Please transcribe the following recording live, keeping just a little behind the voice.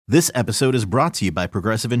This episode is brought to you by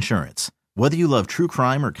Progressive Insurance. Whether you love true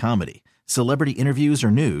crime or comedy, celebrity interviews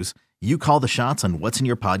or news, you call the shots on what's in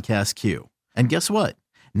your podcast queue. And guess what?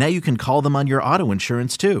 Now you can call them on your auto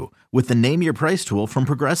insurance too with the Name Your Price tool from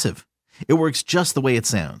Progressive. It works just the way it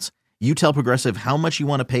sounds. You tell Progressive how much you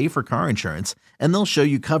want to pay for car insurance, and they'll show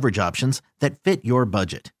you coverage options that fit your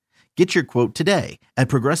budget. Get your quote today at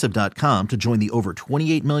Progressive.com to join the over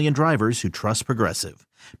 28 million drivers who trust Progressive.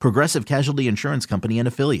 Progressive Casualty Insurance Company and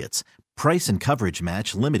Affiliates. Price and coverage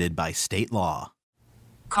match limited by state law.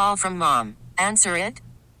 Call from mom. Answer it.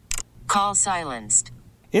 Call silenced.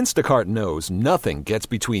 Instacart knows nothing gets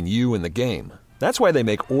between you and the game. That's why they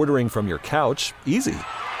make ordering from your couch easy.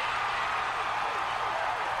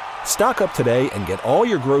 Stock up today and get all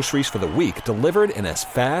your groceries for the week delivered in as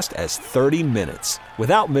fast as 30 minutes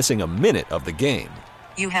without missing a minute of the game.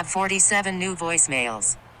 You have 47 new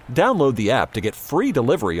voicemails. Download the app to get free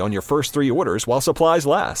delivery on your first 3 orders while supplies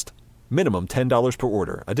last. Minimum $10 per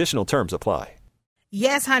order. Additional terms apply.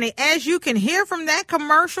 Yes, honey, as you can hear from that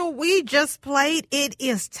commercial we just played, it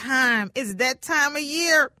is time. It's that time of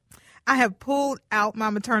year. I have pulled out my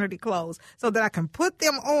maternity clothes so that I can put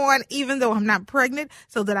them on even though I'm not pregnant,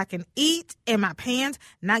 so that I can eat and my pants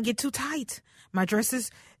not get too tight. My dresses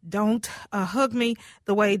don't hug me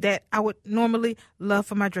the way that I would normally love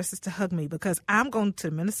for my dresses to hug me, because I'm going to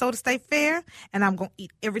Minnesota State Fair and I'm going to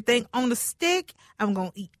eat everything on the stick. I'm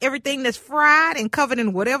going to eat everything that's fried and covered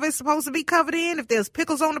in whatever it's supposed to be covered in. If there's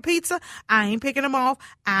pickles on the pizza, I ain't picking them off.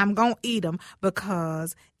 I'm going to eat them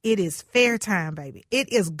because it is fair time, baby.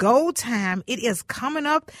 It is go time. It is coming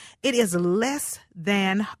up. It is less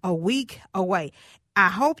than a week away. I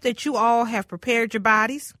hope that you all have prepared your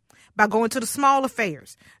bodies by going to the smaller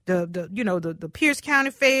fairs, the Pierce County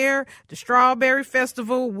Fair, the Strawberry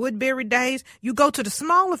Festival, Woodbury Days. You go to the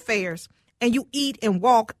smaller fairs and you eat and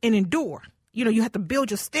walk and endure. You have to build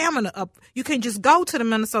your stamina up. You can't just go to the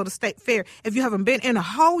Minnesota State Fair if you haven't been in a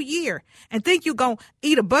whole year and think you're going to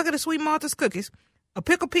eat a bucket of Sweet Martha's cookies, a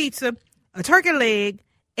pickle pizza, a turkey leg,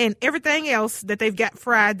 and everything else that they've got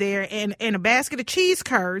fried there, and a basket of cheese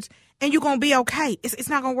curds, and you're going to be okay. It's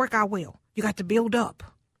not going to work out well. You got to build up.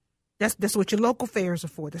 That's what your local fairs are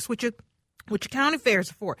for. That's what your county fairs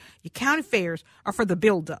are for. Your county fairs are for the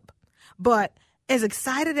build-up. But as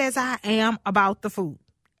excited as I am about the food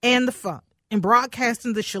and the fun and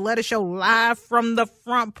broadcasting the Shaletta Show live from the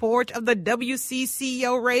front porch of the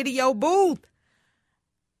WCCO radio booth,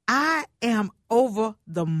 I am over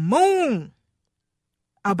the moon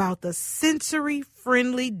about the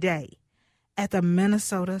sensory-friendly day at the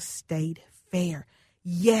Minnesota State Fair.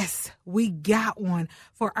 Yes, we got one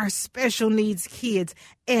for our special needs kids.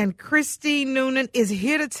 And Christine Noonan is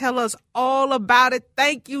here to tell us all about it.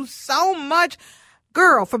 Thank you so much,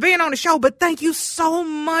 girl, for being on the show. But thank you so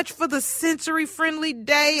much for the sensory-friendly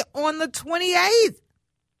day on the 28th.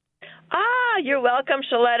 You're welcome,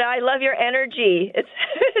 Shaletta. I love your energy. It's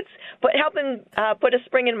helping put a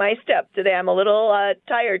spring in my step today. I'm a little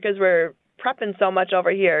tired because we're prepping so much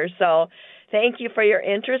over here. So thank you for your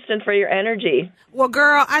interest and for your energy. Well,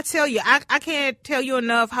 girl, I tell you, I can't tell you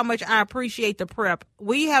enough how much I appreciate the prep.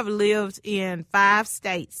 We have lived in 5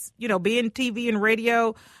 states, being TV and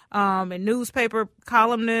radio, and newspaper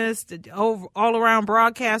columnist, all around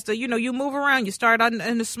broadcaster. You move around. You start in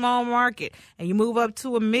a small market and you move up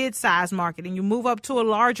to a mid-sized market and you move up to a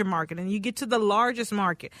larger market and you get to the largest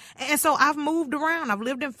market. And so I've moved around. I've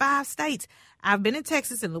lived in 5 states. I've been in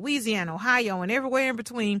Texas and Louisiana, Ohio, and everywhere in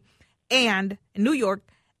between. And New York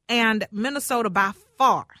and Minnesota by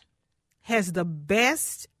far has the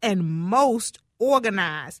best and most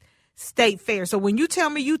organized state fair. So when you tell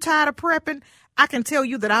me you tired of prepping, I can tell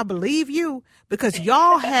you that I believe you, because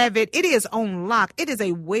y'all have it. It is on lock. It is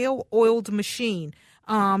a well-oiled machine.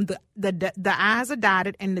 The I's are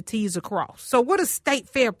dotted and the T's are crossed. So what does state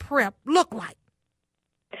fair prep look like?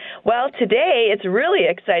 Well, today it's really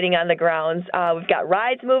exciting on the grounds. We've got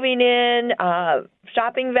rides moving in,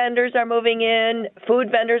 shopping vendors are moving in, food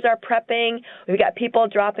vendors are prepping. We've got people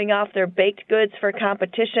dropping off their baked goods for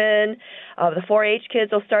competition. The 4-H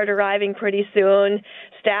kids will start arriving pretty soon.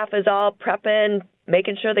 Staff is all prepping,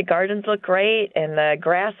 making sure the gardens look great and the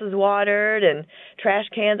grass is watered and trash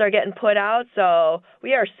cans are getting put out. So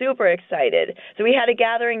we are super excited. So we had a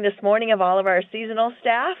gathering this morning of all of our seasonal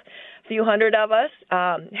staff. A few hundred of us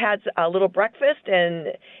had a little breakfast and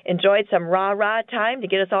enjoyed some rah-rah time to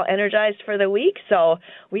get us all energized for the week. So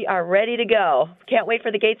we are ready to go. Can't wait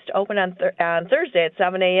for the gates to open on Thursday at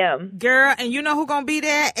 7 a.m. Girl, and you know who's going to be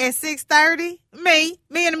there at 6:30? Me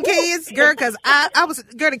and them kids. Girl, because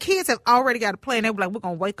the kids have already got a plan. They were like, we're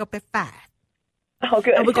going to wake up at 5. Oh,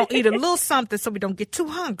 good. And we're going to eat a little something so we don't get too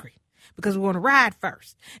hungry. because we want to ride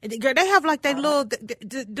first. And girl, they have like that little,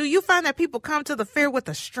 do you find that people come to the fair with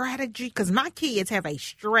a strategy? Because my kids have a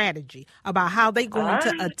strategy about how they going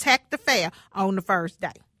to attack the fair on the first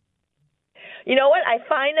day. You know what? I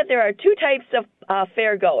find that there are two types of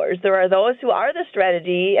fair goers. There are those who are the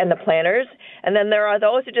strategy and the planners, and then there are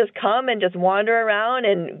those who just come and just wander around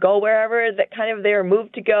and go wherever that kind of they're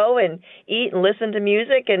moved to go and eat and listen to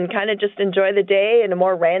music and kind of just enjoy the day in a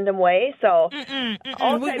more random way. So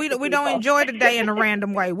we don't enjoy the day in a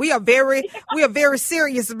random way. We are very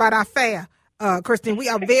serious about our fair. Christine, we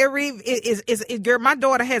are very. Girl, my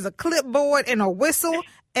daughter has a clipboard and a whistle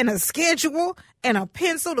and a schedule and a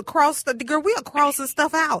pencil to cross the girl. We are crossing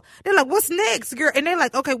stuff out. They're like, "What's next, girl?" And they're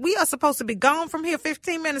like, "Okay, we are supposed to be gone from here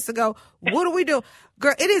 15 minutes ago. What do we do,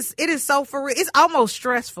 girl?" It is so for real. It's almost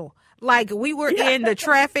stressful. Like we were in the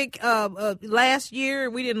traffic last year.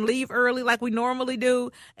 We didn't leave early like we normally do.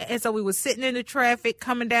 And so we were sitting in the traffic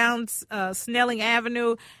coming down Snelling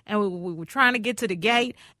Avenue, and we were trying to get to the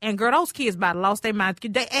gate. And, girl, those kids about lost their minds.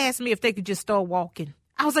 They asked me if they could just start walking.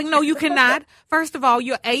 I was like, no, you cannot. First of all,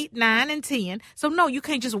 you're 8, 9, and 10. So, no, you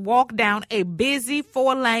can't just walk down a busy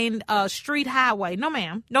 4-lane street highway. No,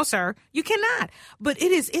 ma'am. No, sir. You cannot. But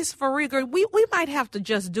it's for real, girl. We might have to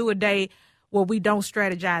just do a day where we don't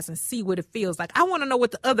strategize and see what it feels like. I want to know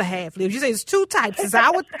what the other half lives. You say it's two types. It's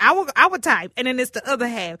our type, and then it's the other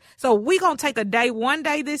half. So we're going to take one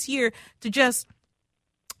day this year to just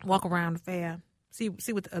walk around the fair, see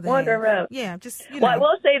what the other wander half. Around. Yeah, just, Well, I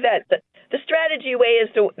will say that the strategy way is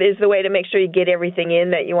the way to make sure you get everything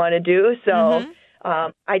in that you want to do. So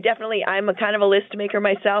I'm a kind of a list maker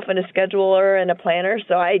myself and a scheduler and a planner,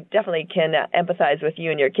 so I definitely can empathize with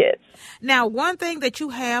you and your kids. Now, one thing that you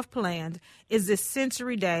have planned is this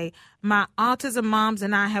sensory day. My autism moms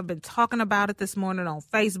and I have been talking about it this morning on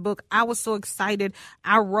Facebook. I was so excited.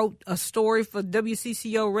 I wrote a story for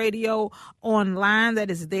WCCO Radio online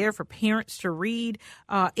that is there for parents to read.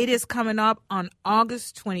 It is coming up on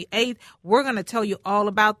August 28th. We're going to tell you all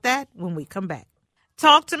about that when we come back.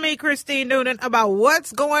 Talk to me, Christine Noonan, about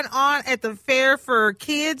what's going on at the fair for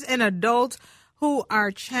kids and adults who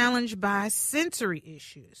are challenged by sensory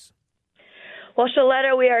issues. Well,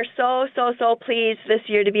 Shaletta, we are so pleased this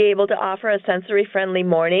year to be able to offer a sensory-friendly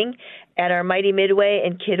morning at our Mighty Midway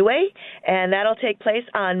in Kidway, and that'll take place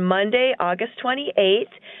on Monday, August 28th.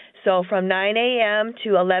 So from 9 a.m.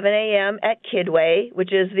 to 11 a.m. at Kidway,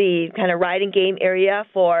 which is the kind of ride and game area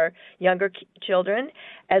for younger children,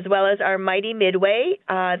 as well as our Mighty Midway.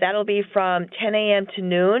 That'll be from 10 a.m. to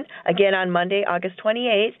noon, again on Monday, August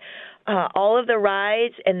 28th. All of the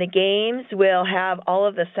rides and the games will have all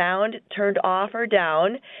of the sound turned off or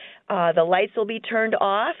down. The lights will be turned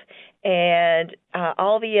off, and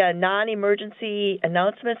all the non-emergency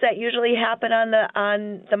announcements that usually happen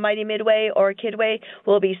on the Mighty Midway or Kidway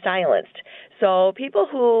will be silenced. So people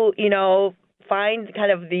who, find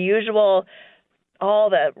kind of the usual, all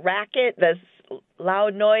the racket, the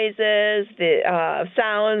loud noises, the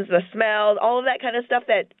sounds, the smells, all of that kind of stuff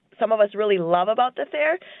that some of us really love about the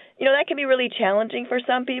fair, that can be really challenging for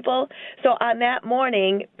some people. So on that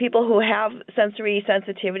morning, people who have sensory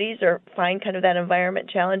sensitivities or find kind of that environment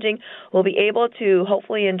challenging will be able to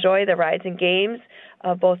hopefully enjoy the rides and games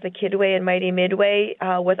of both the Kidway and Mighty Midway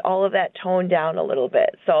with all of that toned down a little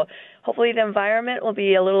bit. So hopefully the environment will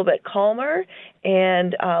be a little bit calmer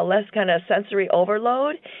and less kind of sensory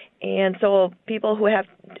overload. And so people who have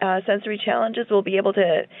sensory challenges will be able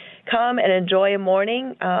to come and enjoy a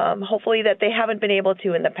morning, hopefully that they haven't been able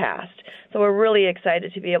to in the past. So we're really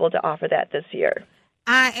excited to be able to offer that this year.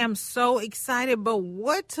 I am so excited, but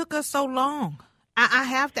what took us so long? I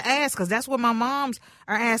have to ask, because that's what my moms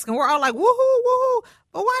are asking. We're all like, woohoo, woohoo,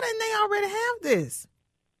 but why didn't they already have this?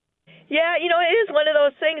 Yeah, it is one of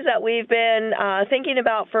those things that we've been thinking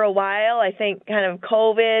about for a while. I think kind of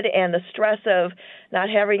COVID and the stress of not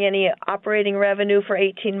having any operating revenue for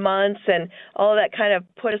 18 months and all of that kind of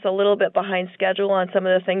put us a little bit behind schedule on some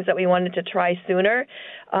of the things that we wanted to try sooner.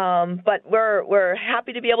 But we're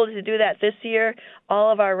happy to be able to do that this year.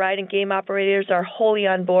 All of our ride and game operators are wholly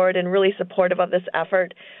on board and really supportive of this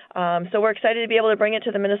effort. So we're excited to be able to bring it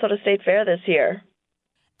to the Minnesota State Fair this year.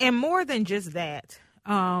 And more than just that,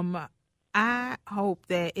 I hope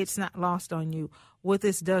that it's not lost on you what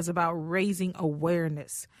this does about raising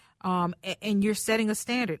awareness. And you're setting a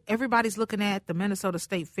standard. Everybody's looking at the Minnesota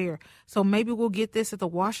State Fair. So maybe we'll get this at the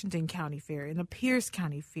Washington County Fair and the Pierce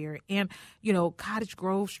County Fair and, Cottage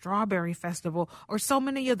Grove Strawberry Festival or so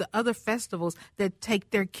many of the other festivals that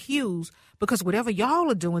take their cues because whatever y'all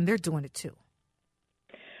are doing, they're doing it too.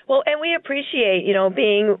 Well, and we appreciate,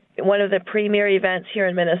 being one of the premier events here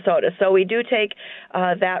in Minnesota. So we do take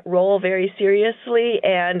that role very seriously,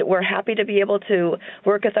 and we're happy to be able to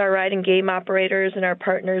work with our ride and game operators and our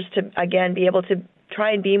partners to, again, be able to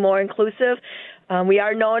try and be more inclusive. We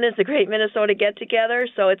are known as the Great Minnesota Get-Together,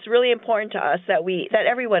 so it's really important to us that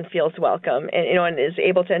everyone feels welcome and, and is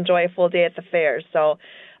able to enjoy a full day at the fair. So,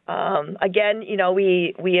 again,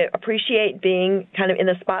 we appreciate being kind of in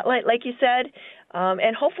the spotlight, like you said.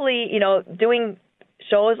 And hopefully, doing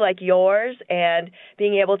shows like yours and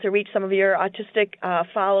being able to reach some of your autistic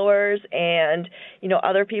followers and,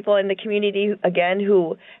 other people in the community, again,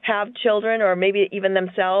 who have children or maybe even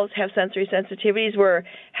themselves have sensory sensitivities, we're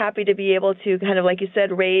happy to be able to kind of, like you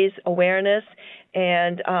said, raise awareness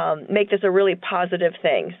and make this a really positive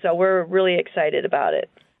thing. So we're really excited about it.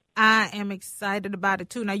 I am excited about it,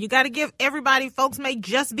 too. Now, you got to give everybody, folks may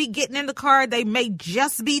just be getting in the car. They may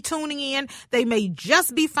just be tuning in. They may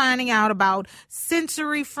just be finding out about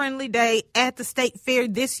Sensory Friendly Day at the State Fair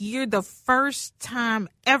this year, the first time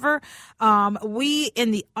ever. We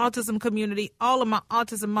in the autism community, all of my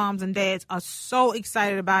autism moms and dads are so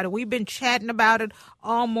excited about it. We've been chatting about it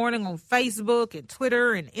all morning on Facebook and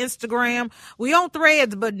Twitter and Instagram. We on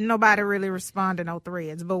Threads, but nobody really responding on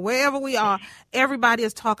Threads. But wherever we are, everybody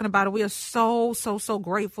is talking about it. We are so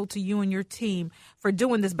grateful to you and your team for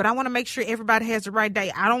doing this. But I want to make sure everybody has the right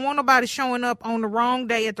day. I don't want nobody showing up on the wrong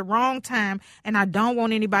day at the wrong time, and I don't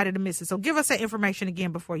want anybody to miss it. So give us that information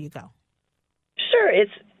again before you go. Sure.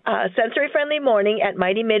 It's Sensory Friendly Morning at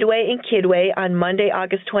Mighty Midway in Kidway on Monday,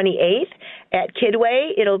 August 28th. At Kidway,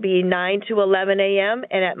 it'll be 9 to 11 a.m.,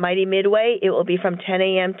 and at Mighty Midway, it will be from 10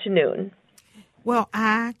 a.m. to noon. Well,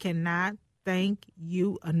 I cannot thank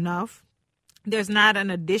you enough. There's not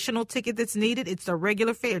an additional ticket that's needed. It's a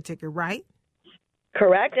regular fair ticket, right?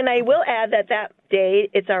 Correct. And I will add that day,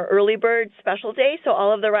 it's our early bird special day, so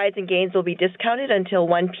all of the rides and games will be discounted until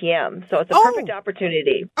 1 p.m. So it's a perfect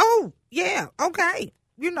opportunity. Oh, yeah. Okay.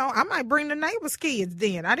 I might bring the neighbor's kids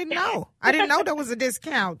then. I didn't know. I didn't know there was a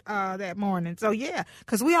discount that morning. So, yeah,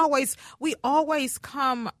 because we always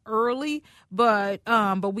come early, but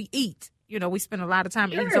we eat. We spend a lot of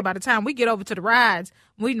time eating. So by the time we get over to the rides,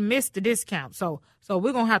 we missed the discount. So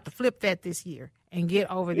we're going to have to flip that this year and get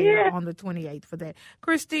over there on the 28th for that.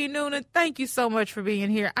 Christine Noonan, thank you so much for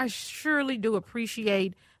being here. I surely do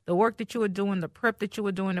appreciate the work that you are doing, the prep that you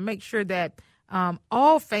are doing to make sure that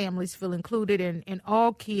all families feel included and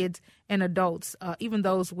all kids and adults, even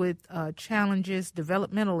those with challenges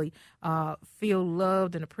developmentally, feel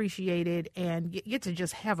loved and appreciated and get to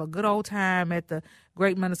just have a good old time at the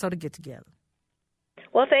Great Minnesota Get-Together.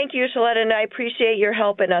 Well, thank you, Shaletta, and I appreciate your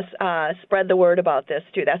helping us spread the word about this,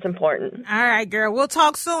 too. That's important. All right, girl. We'll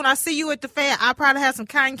talk soon. I'll see you at the fair. I'll probably have some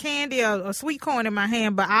cotton candy or sweet corn in my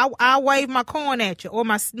hand, but I'll wave my corn at you or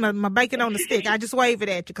my bacon on the stick. I just wave it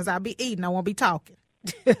at you because I'll be eating. I won't be talking.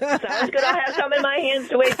 Sounds good. I'll have some in my hands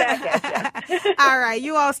to wave back at you. All right.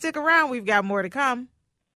 You all stick around. We've got more to come.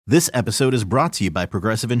 This episode is brought to you by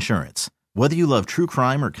Progressive Insurance. Whether you love true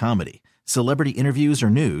crime or comedy, celebrity interviews or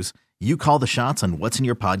news, you call the shots on what's in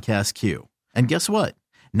your podcast queue. And guess what?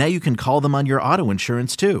 Now you can call them on your auto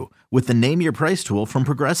insurance too with the Name Your Price tool from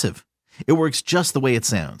Progressive. It works just the way it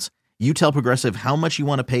sounds. You tell Progressive how much you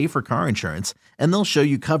want to pay for car insurance, and they'll show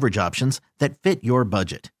you coverage options that fit your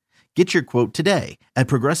budget. Get your quote today at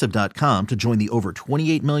Progressive.com to join the over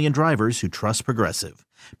 28 million drivers who trust Progressive.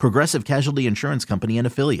 Progressive Casualty Insurance Company and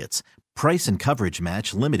Affiliates. Price and coverage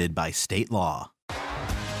match limited by state law.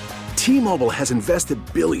 T-Mobile has invested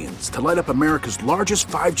billions to light up America's largest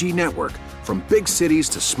 5G network, from big cities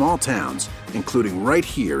to small towns, including right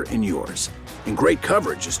here in yours. And great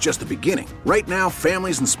coverage is just the beginning. Right now,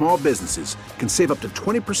 families and small businesses can save up to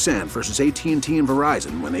 20% versus AT&T and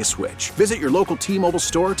Verizon when they switch. Visit your local T-Mobile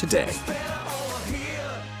store today.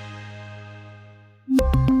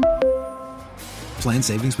 Plan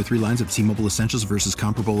savings with 3 lines of T-Mobile Essentials versus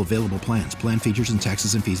comparable available plans. Plan features and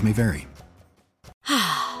taxes and fees may vary.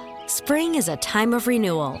 Spring is a time of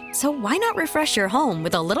renewal, so why not refresh your home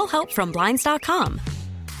with a little help from Blinds.com?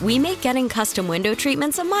 We make getting custom window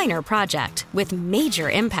treatments a minor project with major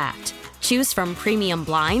impact. Choose from premium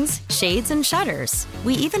blinds, shades, and shutters.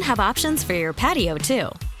 We even have options for your patio, too.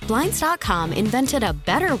 Blinds.com invented a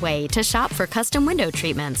better way to shop for custom window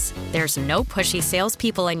treatments. There's no pushy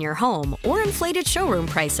salespeople in your home or inflated showroom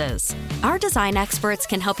prices. Our design experts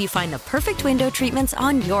can help you find the perfect window treatments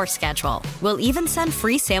on your schedule. We'll even send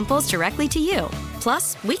free samples directly to you.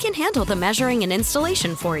 Plus, we can handle the measuring and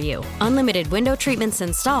installation for you. Unlimited window treatments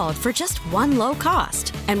installed for just one low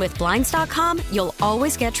cost. And with Blinds.com, you'll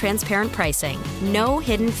always get transparent pricing. No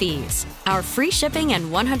hidden fees. Our free shipping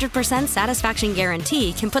and 100% satisfaction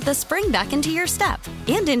guarantee can put the spring back into your step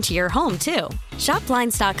and into your home, too. Shop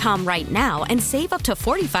Blinds.com right now and save up to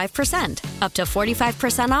 45%. Up to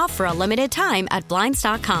 45% off for a limited time at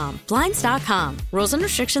Blinds.com. Blinds.com. Rules and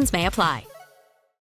restrictions may apply.